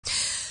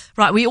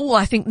Right, we all,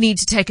 I think, need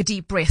to take a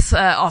deep breath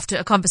after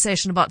a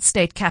conversation about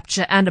state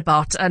capture and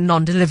about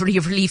non-delivery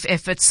of relief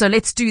efforts. So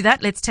let's do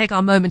that. Let's take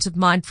our moment of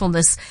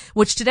mindfulness,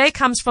 which today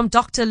comes from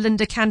Dr.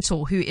 Linda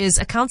Kantor, who is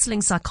a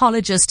counseling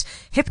psychologist,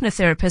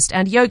 hypnotherapist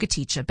and yoga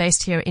teacher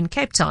based here in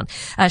Cape Town.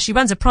 She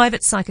runs a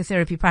private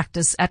psychotherapy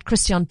practice at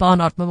Christian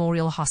Barnard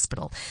Memorial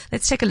Hospital.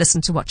 Let's take a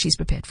listen to what she's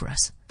prepared for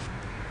us.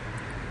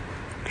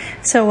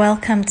 So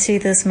welcome to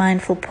this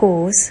mindful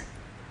pause.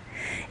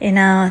 In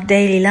our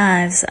daily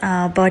lives,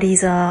 our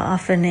bodies are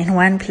often in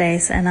one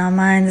place and our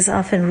minds are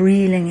often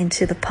reeling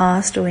into the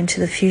past or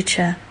into the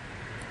future.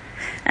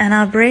 And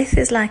our breath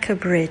is like a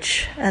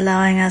bridge,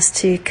 allowing us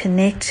to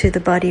connect to the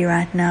body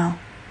right now.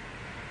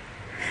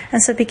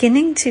 And so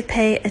beginning to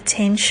pay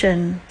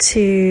attention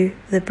to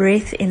the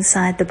breath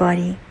inside the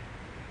body.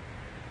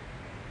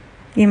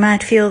 You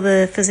might feel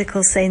the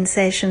physical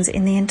sensations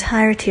in the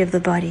entirety of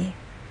the body.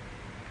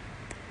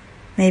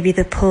 Maybe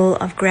the pull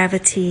of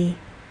gravity,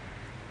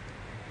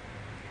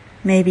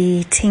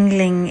 maybe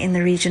tingling in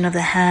the region of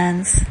the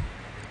hands,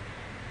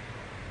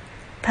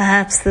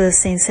 perhaps the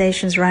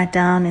sensations right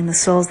down in the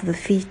soles of the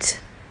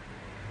feet,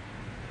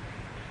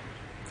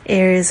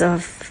 areas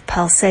of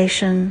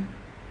pulsation,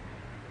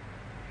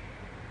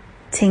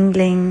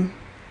 tingling,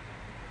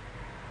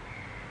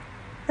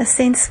 a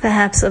sense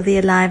perhaps of the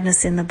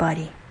aliveness in the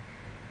body.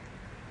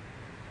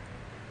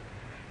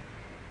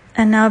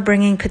 And now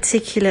bringing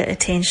particular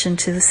attention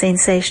to the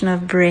sensation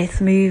of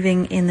breath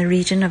moving in the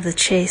region of the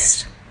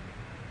chest.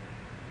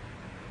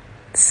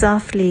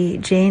 Softly,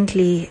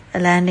 gently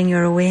landing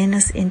your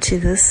awareness into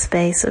this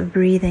space of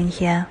breathing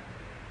here.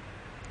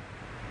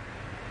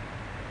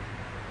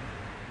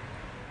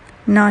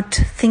 Not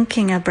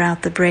thinking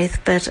about the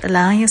breath, but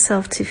allowing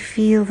yourself to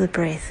feel the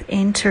breath,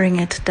 entering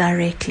it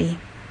directly.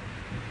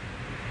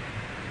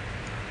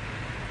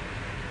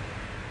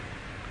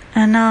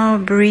 And now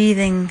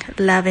breathing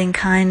loving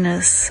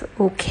kindness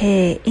or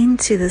care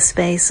into the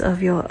space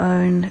of your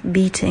own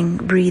beating,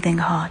 breathing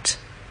heart.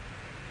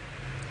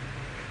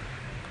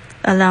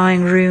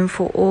 Allowing room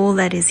for all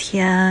that is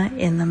here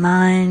in the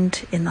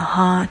mind, in the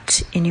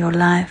heart, in your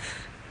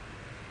life.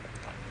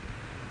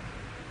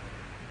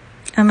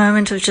 A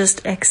moment of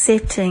just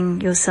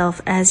accepting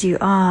yourself as you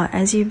are,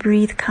 as you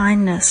breathe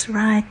kindness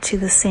right to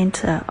the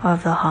center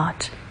of the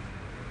heart.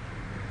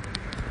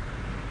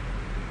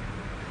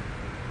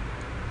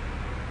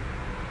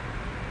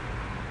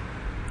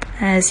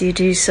 As you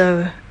do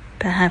so,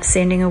 perhaps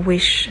sending a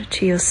wish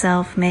to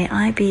yourself, may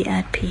I be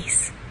at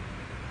peace.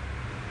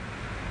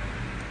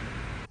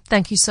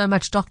 Thank you so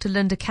much, Dr.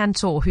 Linda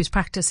Kantor, whose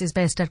practice is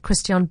based at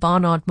Christian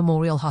Barnard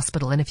Memorial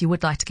Hospital. And if you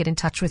would like to get in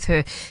touch with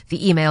her,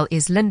 the email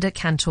is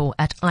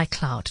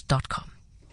lindakantor@icloud.com.